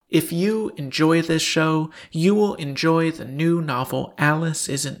If you enjoy this show, you will enjoy the new novel Alice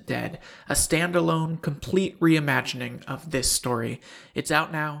Isn't Dead, a standalone, complete reimagining of this story. It's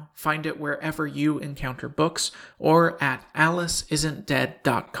out now. Find it wherever you encounter books or at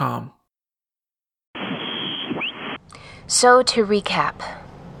aliceisn'tdead.com. So to recap.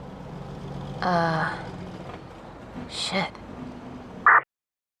 Shit.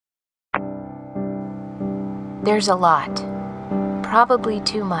 There's a lot. Probably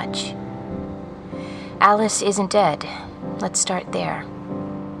too much. Alice isn't dead. Let's start there.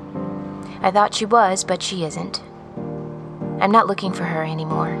 I thought she was, but she isn't. I'm not looking for her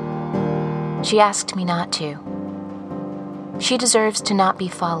anymore. She asked me not to. She deserves to not be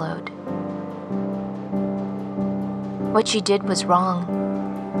followed. What she did was wrong.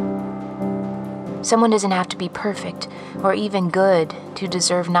 Someone doesn't have to be perfect or even good to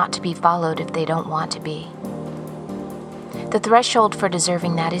deserve not to be followed if they don't want to be. The threshold for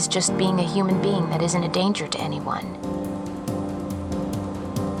deserving that is just being a human being that isn't a danger to anyone.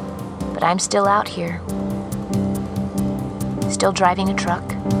 But I'm still out here. Still driving a truck.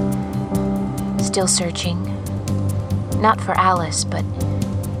 Still searching. Not for Alice, but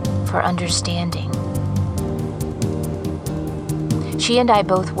for understanding. She and I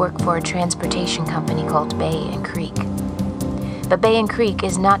both work for a transportation company called Bay and Creek. But Bay and Creek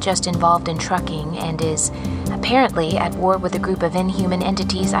is not just involved in trucking and is apparently at war with a group of inhuman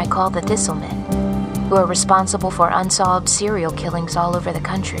entities I call the Thistlemen, who are responsible for unsolved serial killings all over the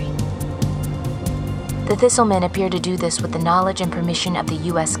country. The Thistlemen appear to do this with the knowledge and permission of the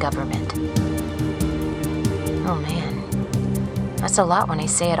U.S. government. Oh man, that's a lot when I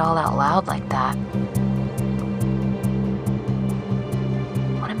say it all out loud like that.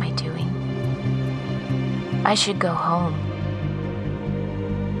 What am I doing? I should go home.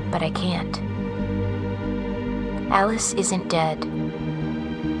 But I can't. Alice isn't dead,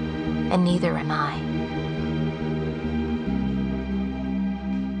 and neither am I.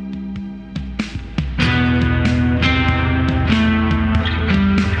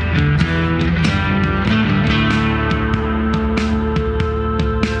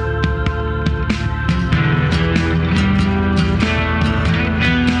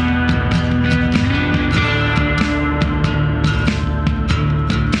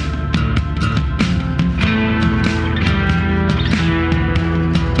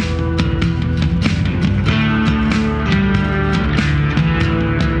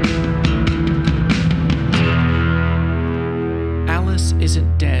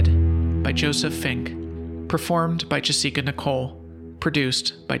 Joseph Fink, performed by Jessica Nicole,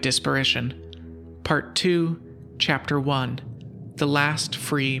 produced by Disparition. Part 2, Chapter 1, The Last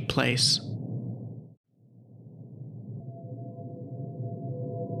Free Place.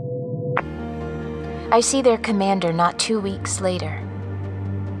 I see their commander not 2 weeks later.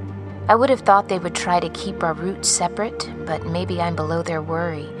 I would have thought they would try to keep our routes separate, but maybe I'm below their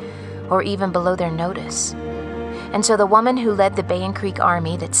worry, or even below their notice. And so the woman who led the Bay and Creek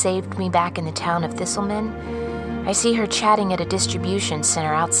army that saved me back in the town of Thistleman, I see her chatting at a distribution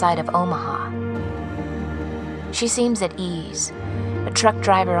center outside of Omaha. She seems at ease, a truck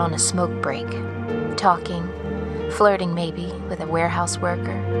driver on a smoke break, talking, flirting maybe with a warehouse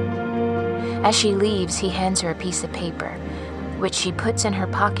worker. As she leaves, he hands her a piece of paper, which she puts in her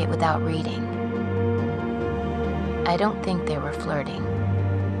pocket without reading. I don't think they were flirting.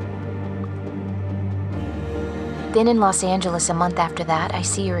 Then in Los Angeles a month after that, I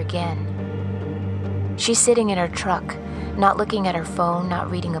see her again. She's sitting in her truck, not looking at her phone, not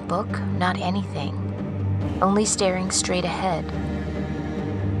reading a book, not anything, only staring straight ahead.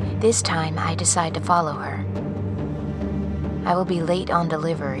 This time, I decide to follow her. I will be late on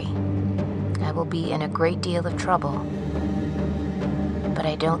delivery. I will be in a great deal of trouble, but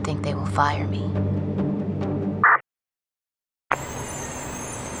I don't think they will fire me.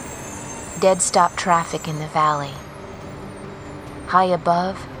 Dead stop traffic in the valley. High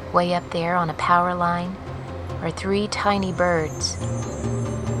above, way up there on a power line, are 3 tiny birds.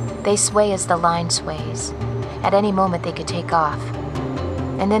 They sway as the line sways. At any moment they could take off.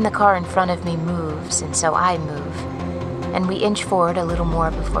 And then the car in front of me moves, and so I move, and we inch forward a little more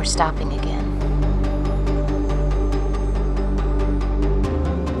before stopping again.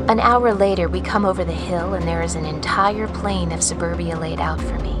 An hour later, we come over the hill, and there is an entire plain of suburbia laid out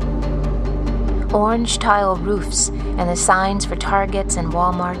for me. Orange tile roofs and the signs for Targets and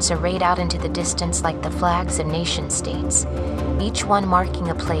Walmarts arrayed out into the distance like the flags of nation-states, each one marking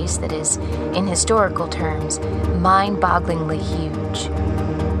a place that is, in historical terms, mind-bogglingly huge.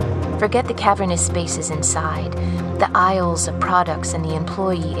 Forget the cavernous spaces inside, the aisles of products and the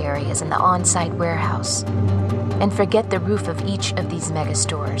employee areas and the on-site warehouse. And forget the roof of each of these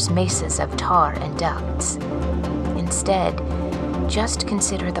megastores, mesas of tar and ducts. Instead, just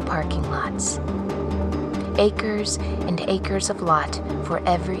consider the parking lots. Acres and acres of lot for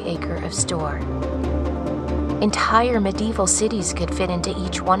every acre of store. Entire medieval cities could fit into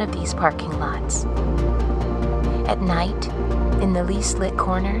each one of these parking lots. At night, in the least lit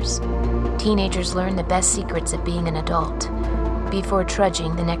corners, teenagers learn the best secrets of being an adult before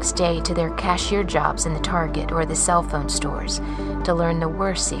trudging the next day to their cashier jobs in the Target or the cell phone stores to learn the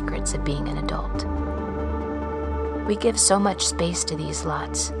worst secrets of being an adult. We give so much space to these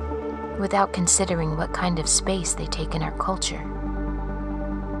lots without considering what kind of space they take in our culture.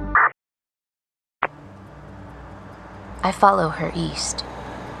 I follow her east.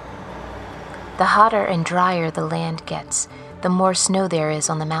 The hotter and drier the land gets, the more snow there is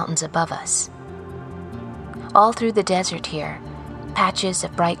on the mountains above us. All through the desert here, patches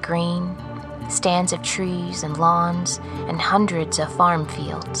of bright green, stands of trees and lawns, and hundreds of farm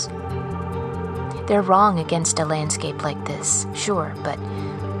fields. They're wrong against a landscape like this, sure, but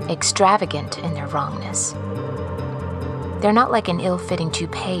extravagant in their wrongness. They're not like an ill-fitting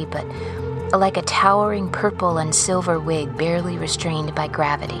toupee, but like a towering purple and silver wig barely restrained by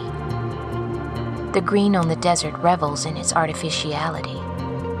gravity. The green on the desert revels in its artificiality.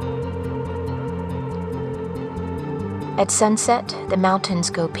 At sunset, the mountains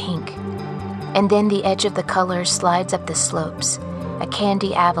go pink, and then the edge of the color slides up the slopes, a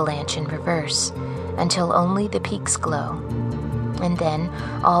candy avalanche in reverse, until only the peaks glow. And then,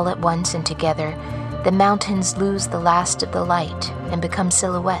 all at once and together, the mountains lose the last of the light and become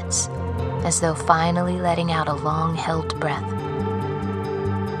silhouettes, as though finally letting out a long-held breath.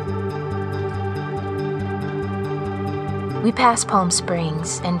 We pass Palm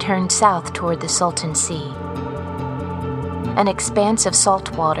Springs and turn south toward the Salton Sea, an expanse of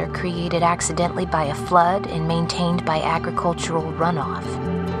salt water created accidentally by a flood and maintained by agricultural runoff.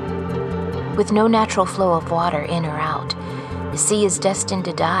 With no natural flow of water in or out, the sea is destined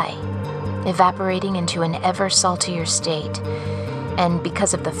to die, evaporating into an ever saltier state, and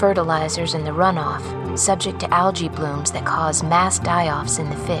because of the fertilizers in the runoff, subject to algae blooms that cause mass die-offs in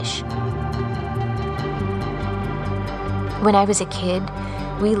the fish. When I was a kid,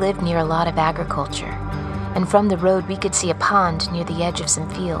 we lived near a lot of agriculture, and from the road we could see a pond near the edge of some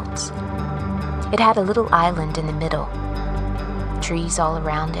fields. It had a little island in the middle, trees all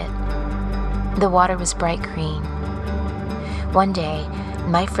around it. The water was bright green. One day,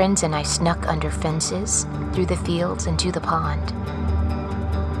 my friends and I snuck under fences, through the fields and to the pond.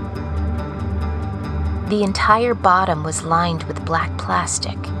 The entire bottom was lined with black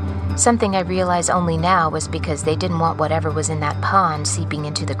plastic. Something I realize only now was because they didn't want whatever was in that pond seeping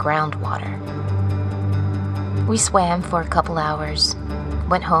into the groundwater. We swam for a couple hours,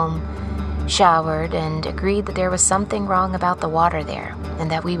 went home, showered, and agreed that there was something wrong about the water there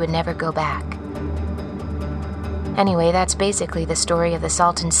and that we would never go back. Anyway, that's basically the story of the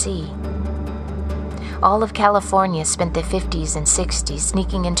Salton Sea. All of California spent the 50s and 60s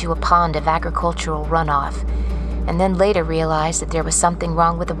sneaking into a pond of agricultural runoff, and then later realized that there was something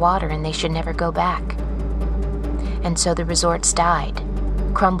wrong with the water and they should never go back. And so the resorts died,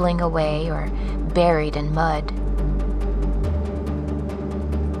 crumbling away or buried in mud.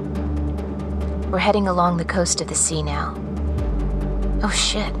 We're heading along the coast of the sea now. Oh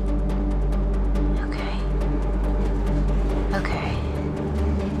shit. Okay.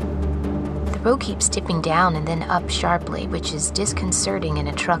 The road keeps dipping down and then up sharply, which is disconcerting in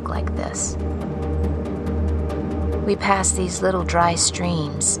a truck like this. We pass these little dry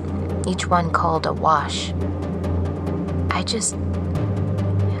streams, each one called a wash. I just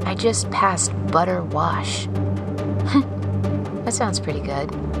passed Butter Wash. That sounds pretty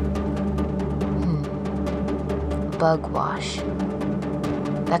good. Bug Wash.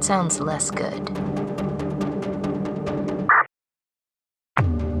 That sounds less good.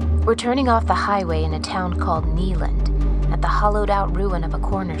 We're turning off the highway in a town called Neeland, at the hollowed-out ruin of a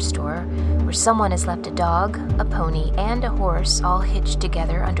corner store where someone has left a dog, a pony, and a horse all hitched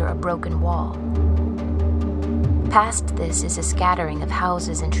together under a broken wall. Past this is a scattering of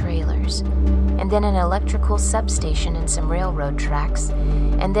houses and trailers, and then an electrical substation and some railroad tracks,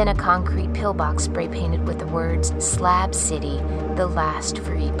 and then a concrete pillbox spray-painted with the words, Slab City, the last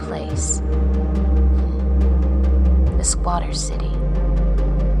free place. A squatter city.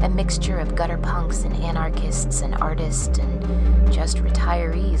 A mixture of gutter punks and anarchists and artists and just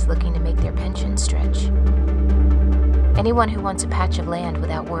retirees looking to make their pension stretch. Anyone who wants a patch of land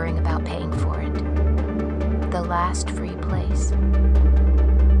without worrying about paying for it. The last free place.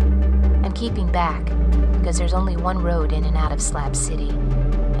 I'm keeping back because there's only one road in and out of Slab City,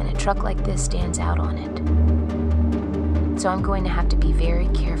 and a truck like this stands out on it. so I'm going to have to be very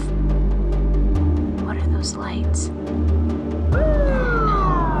careful. What are those lights?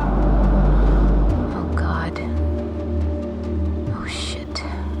 Oh, God. Oh, shit.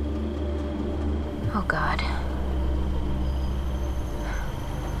 Oh, God.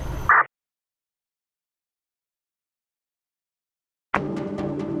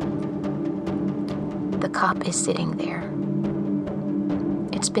 The cop is sitting there.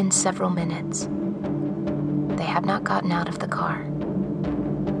 It's been several minutes. They have not gotten out of the car.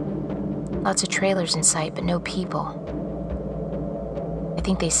 Lots of trailers in sight, but no people. I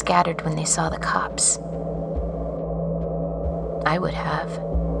think they scattered when they saw the cops. I would have.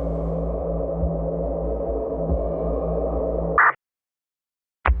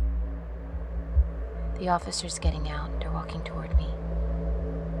 The officer's getting out. They're walking toward me.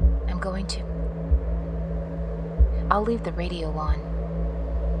 I'm going to. I'll leave the radio on.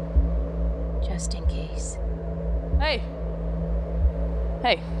 Just in case. Hey.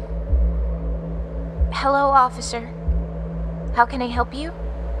 Hey. Hello, officer. How can I help you?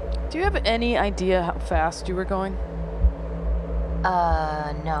 Do you have any idea how fast you were going?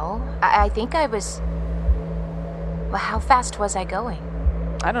 No. I think I was... Well, how fast was I going?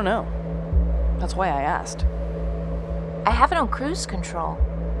 I don't know. That's why I asked. I have it on cruise control.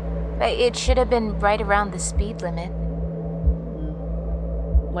 It should have been right around the speed limit.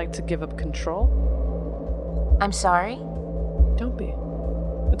 Like to give up control? I'm sorry? Don't be.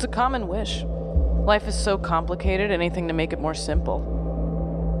 It's a common wish. Life is so complicated, anything to make it more simple.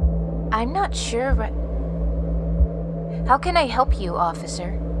 I'm not sure. How can I help you,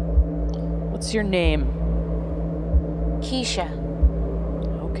 officer? What's your name? Keisha.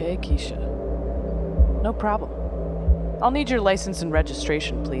 Okay, Keisha. No problem. I'll need your license and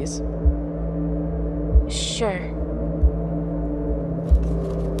registration, please. Sure.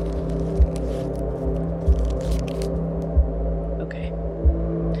 Okay.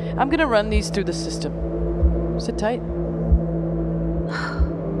 I'm gonna run these through the system. Sit tight.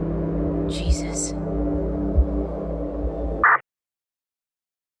 Jesus.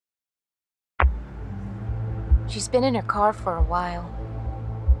 She's been in her car for a while.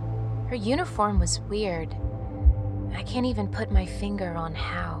 Her uniform was weird. I can't even put my finger on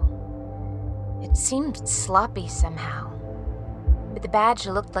how. It seemed sloppy somehow. But the badge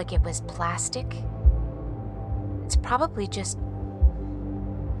looked like it was plastic. It's probably just...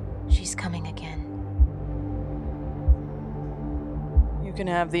 She's coming again. You can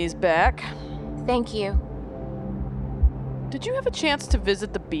have these back. Thank you. Did you have a chance to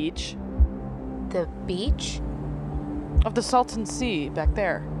visit the beach? The beach? Of the Salton Sea, back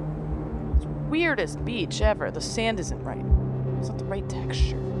there. It's the weirdest beach ever. The sand isn't right. It's not the right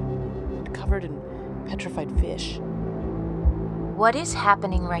texture. It's covered in petrified fish. What is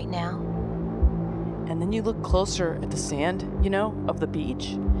happening right now? And then you look closer at the sand, of the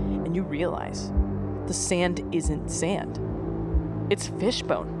beach, and you realize the sand isn't sand. It's fish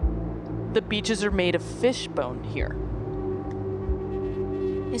bone. The beaches are made of fish bone here.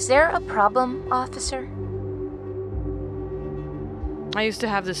 Is there a problem, officer? I used to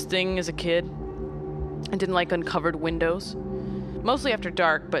have this thing as a kid. I didn't like uncovered windows. Mostly after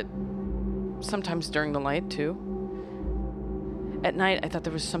dark, but sometimes during the light, too. At night, I thought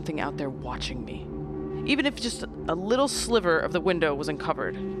there was something out there watching me. Even if just a little sliver of the window was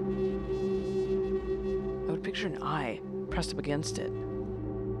uncovered. I would picture an eye pressed up against it.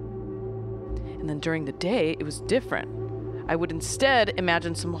 And then during the day, it was different. I would instead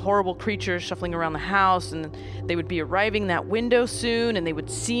imagine some horrible creatures shuffling around the house, and they would be arriving that window soon, and they would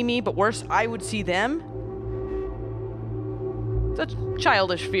see me, but worse, I would see them. It's a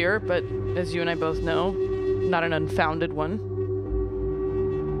childish fear, but as you and I both know, not an unfounded one.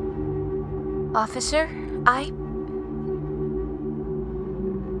 Officer,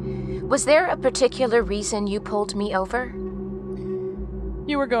 Was there a particular reason you pulled me over?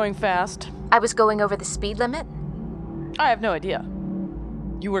 You were going fast. I was going over the speed limit? I have no idea.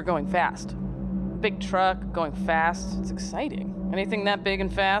 You were going fast. Big truck, going fast. It's exciting. Anything that big and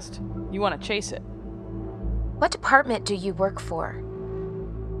fast, you want to chase it. What department do you work for?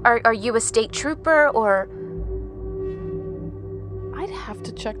 Are you a state trooper, or... I'd have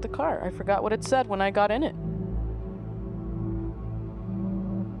to check the car. I forgot what it said when I got in it.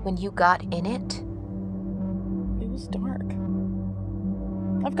 When you got in it? It was dark.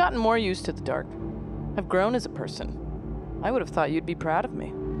 I've gotten more used to the dark. I've grown as a person. I would have thought you'd be proud of me.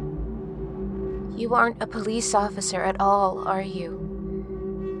 You aren't a police officer at all, are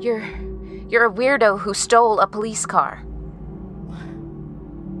you? You're a weirdo who stole a police car.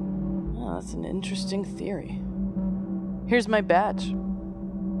 Oh, that's an interesting theory. Here's my badge.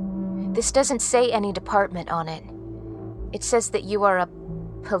 This doesn't say any department on it. It says that you are a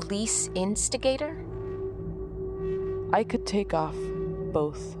police instigator? I could take off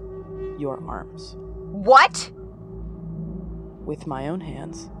both your arms. What? With my own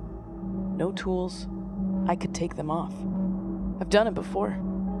hands. No tools. I could take them off. I've done it before.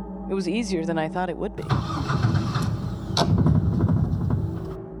 It was easier than I thought it would be.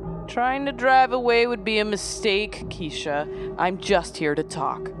 Trying to drive away would be a mistake, Keisha. I'm just here to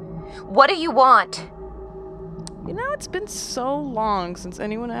talk. What do you want? You know, it's been so long since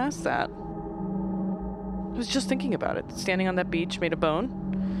anyone asked that. I was just thinking about it. Standing on that beach made of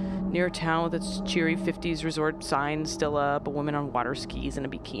bone. Near a town with its cheery 50s resort sign still up, a woman on water skis in a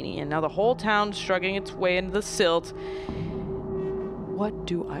bikini, and now the whole town's shrugging its way into the silt. What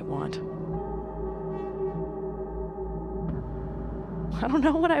do I want? I don't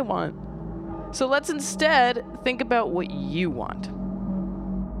know what I want. So let's instead think about what you want.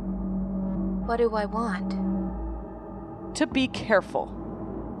 What do I want? To be careful.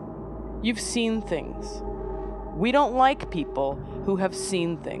 You've seen things. We don't like people who have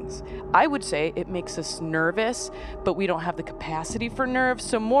seen things. I would say it makes us nervous, but we don't have the capacity for nerves,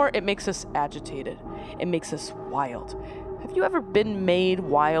 so more it makes us agitated. It makes us wild. Have you ever been made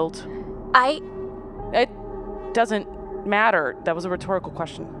wild? It doesn't matter. That was a rhetorical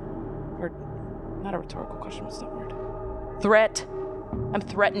question. Or, not a rhetorical question, what's that word? Threat. I'm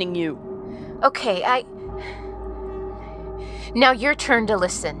threatening you. Okay, Now your turn to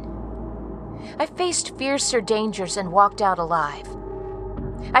listen. I faced fiercer dangers and walked out alive.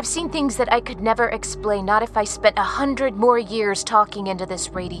 I've seen things that I could never explain, not if I spent 100 more years talking into this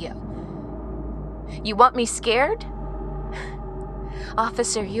radio. You want me scared?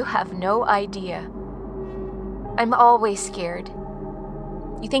 Officer, you have no idea. I'm always scared.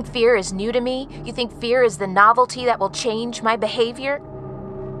 You think fear is new to me? You think fear is the novelty that will change my behavior?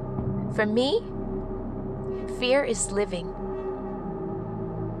 For me, fear is living.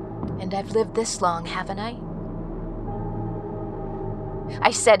 And I've lived this long, haven't I?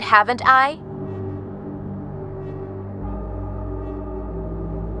 I said, haven't I?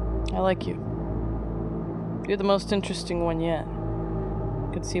 I like you. You're the most interesting one yet.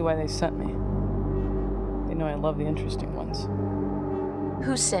 Could see why they sent me. They know I love the interesting ones.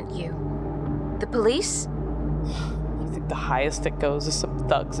 Who sent you? The police? You think the highest it goes is some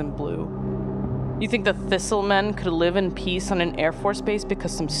thugs in blue? You think the Thistlemen could live in peace on an Air Force base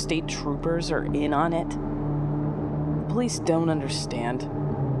because some state troopers are in on it? The police don't understand.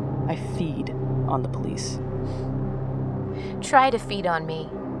 I feed on the police. Try to feed on me.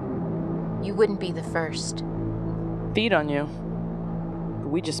 You wouldn't be the first. Feed on you? But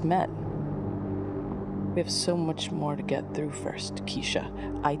we just met. We have so much more to get through first, Keisha.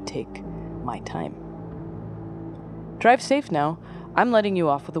 I take my time. Drive safe now. I'm letting you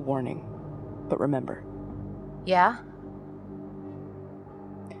off with a warning. But remember. Yeah?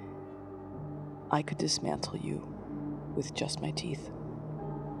 I could dismantle you with just my teeth.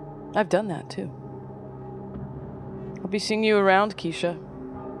 I've done that too. I'll be seeing you around, Keisha.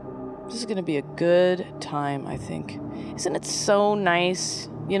 This is gonna be a good time, I think. Isn't it so nice,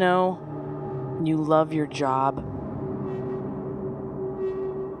 you know, when you love your job?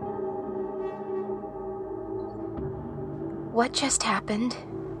 What just happened?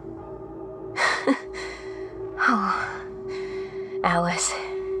 Oh, Alice.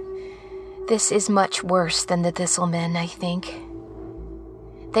 This is much worse than the Thistlemen, I think.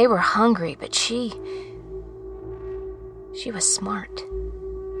 They were hungry, but she was smart.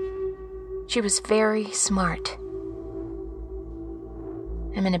 She was very smart.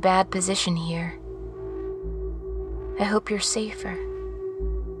 I'm in a bad position here. I hope you're safer.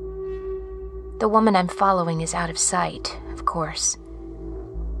 The woman I'm following is out of sight, of course.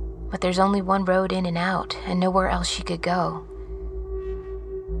 But there's only one road in and out, and nowhere else she could go.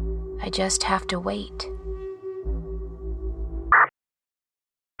 I just have to wait.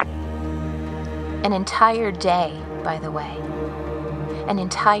 An entire day, by the way. An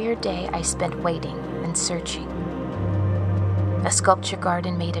entire day I spent waiting and searching. A sculpture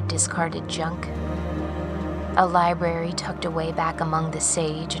garden made of discarded junk. A library tucked away back among the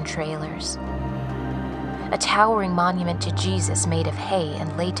sage and trailers. A towering monument to Jesus made of hay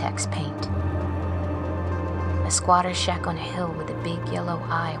and latex paint. A squatter shack on a hill with a big yellow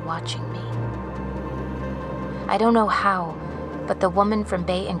eye watching me. I don't know how, but the woman from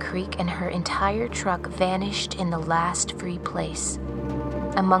Bay and Creek and her entire truck vanished in the last free place,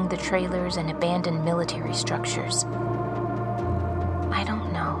 among the trailers and abandoned military structures. I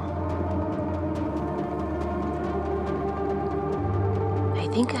don't know. I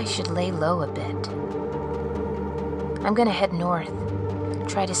think I should lay low a bit. I'm gonna head north,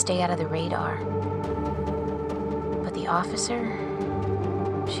 try to stay out of the radar. But the officer,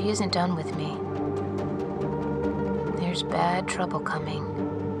 she isn't done with me. There's bad trouble coming.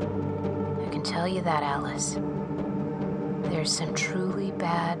 I can tell you that, Alice. There's some truly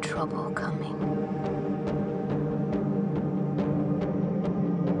bad trouble coming.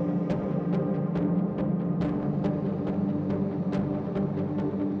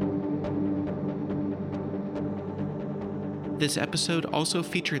 This episode also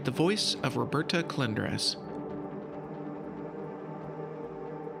featured the voice of Roberta Colindres.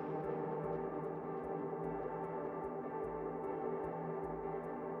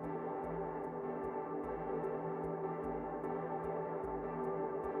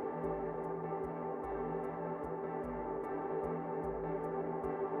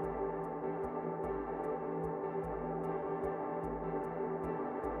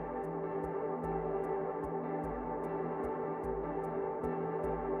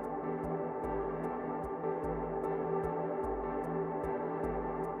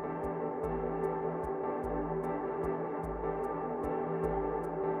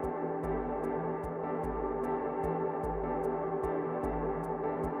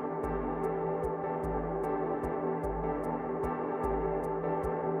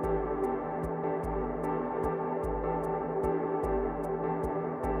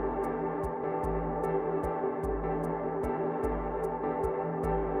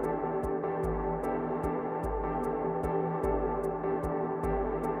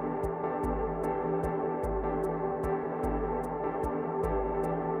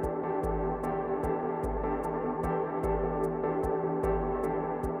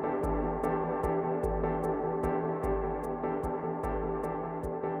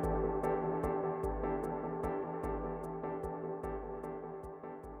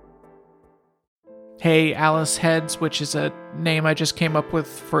 Hey, Alice Heads, which is a name I just came up with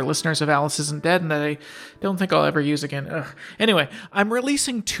for listeners of Alice Isn't Dead and that I don't think I'll ever use again. Ugh. Anyway, I'm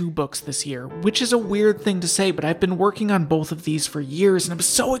releasing 2 books this year, which is a weird thing to say, but I've been working on both of these for years and I'm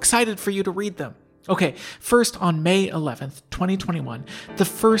so excited for you to read them. Okay, first on May 11th, 2021, The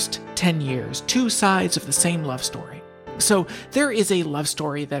First 10 Years, 2 sides of the same love story. So there is a love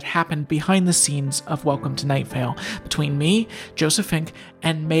story that happened behind the scenes of Welcome to Night Vale between me, Joseph Fink,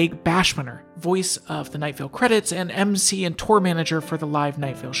 and Meg Bashmaner, voice of the Night Vale credits and MC and tour manager for the live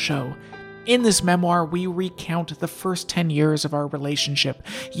Night Vale show. In this memoir, we recount the first 10 years of our relationship,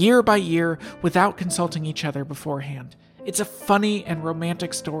 year by year, without consulting each other beforehand. It's a funny and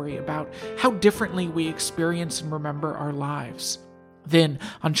romantic story about how differently we experience and remember our lives. Then,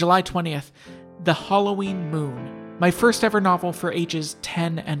 on July 20th, The Halloween Moon, my first ever novel for ages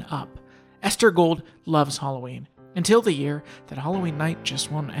 10 and up. Esther Gold loves Halloween, until the year that Halloween night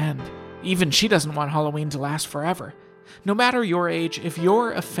just won't end. Even she doesn't want Halloween to last forever. No matter your age, if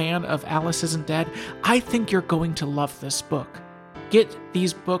you're a fan of Alice Isn't Dead, I think you're going to love this book. Get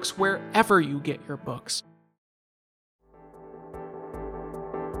these books wherever you get your books.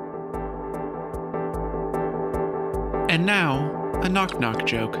 And now, a knock-knock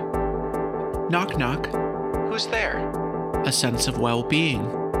joke. Knock-knock. Who's there? A sense of well-being.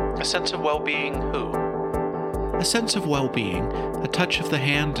 A sense of well-being who? A sense of well-being, a touch of the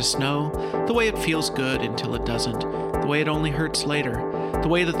hand to snow, the way it feels good until it doesn't, the way it only hurts later, the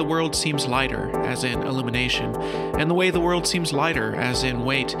way that the world seems lighter, as in illumination, and the way the world seems lighter, as in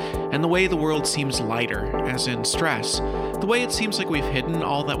weight, and the way the world seems lighter, as in stress, the way it seems like we've hidden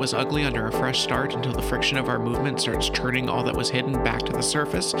all that was ugly under a fresh start until the friction of our movement starts churning all that was hidden back to the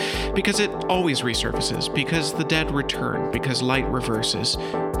surface, because it always resurfaces, because the dead return, because light reverses.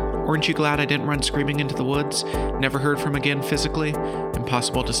 Weren't you glad I didn't run screaming into the woods? Never heard from again physically?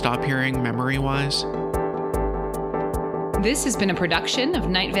 Impossible to stop hearing memory-wise? This has been a production of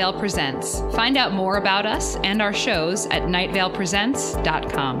Night Vale Presents. Find out more about us and our shows at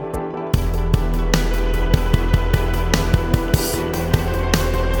nightvalepresents.com.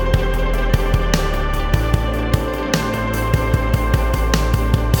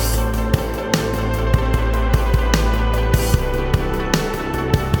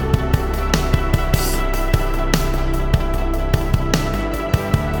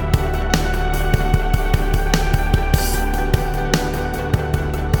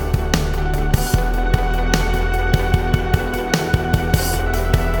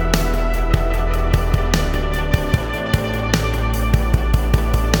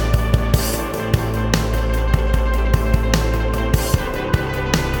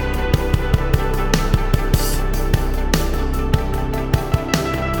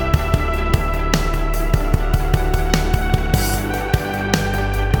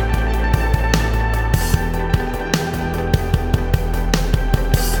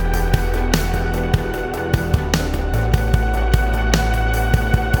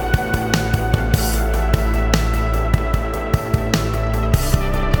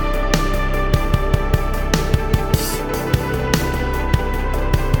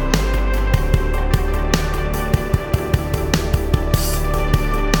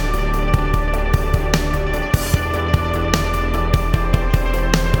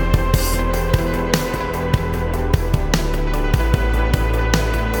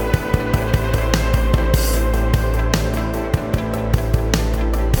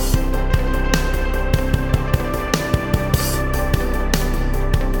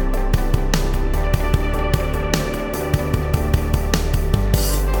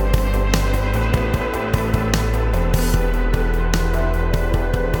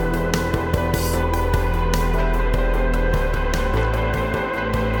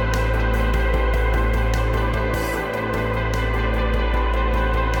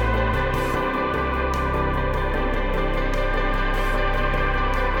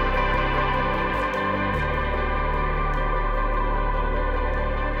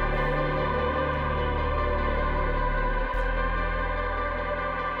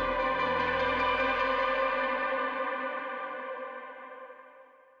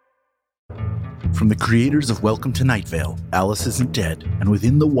 From the creators of Welcome to Night Vale, Alice Isn't Dead, and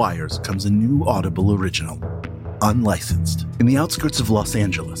Within the Wires comes a new Audible original, Unlicensed. In the outskirts of Los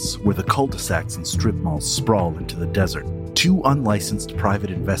Angeles, where the cul-de-sacs and strip malls sprawl into the desert, two unlicensed private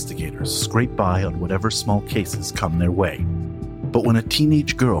investigators scrape by on whatever small cases come their way. But when a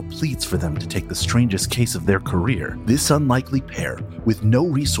teenage girl pleads for them to take the strangest case of their career, this unlikely pair, with no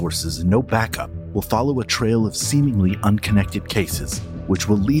resources and no backup, will follow a trail of seemingly unconnected cases, which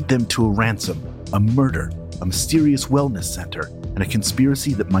will lead them to a ransom, a murder, a mysterious wellness center, and a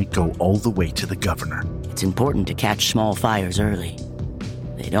conspiracy that might go all the way to the governor. It's important to catch small fires early.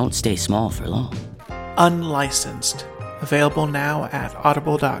 They don't stay small for long. Unlicensed. Available now at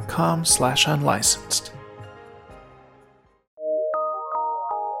audible.com/unlicensed.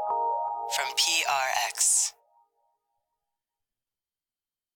 From PRX.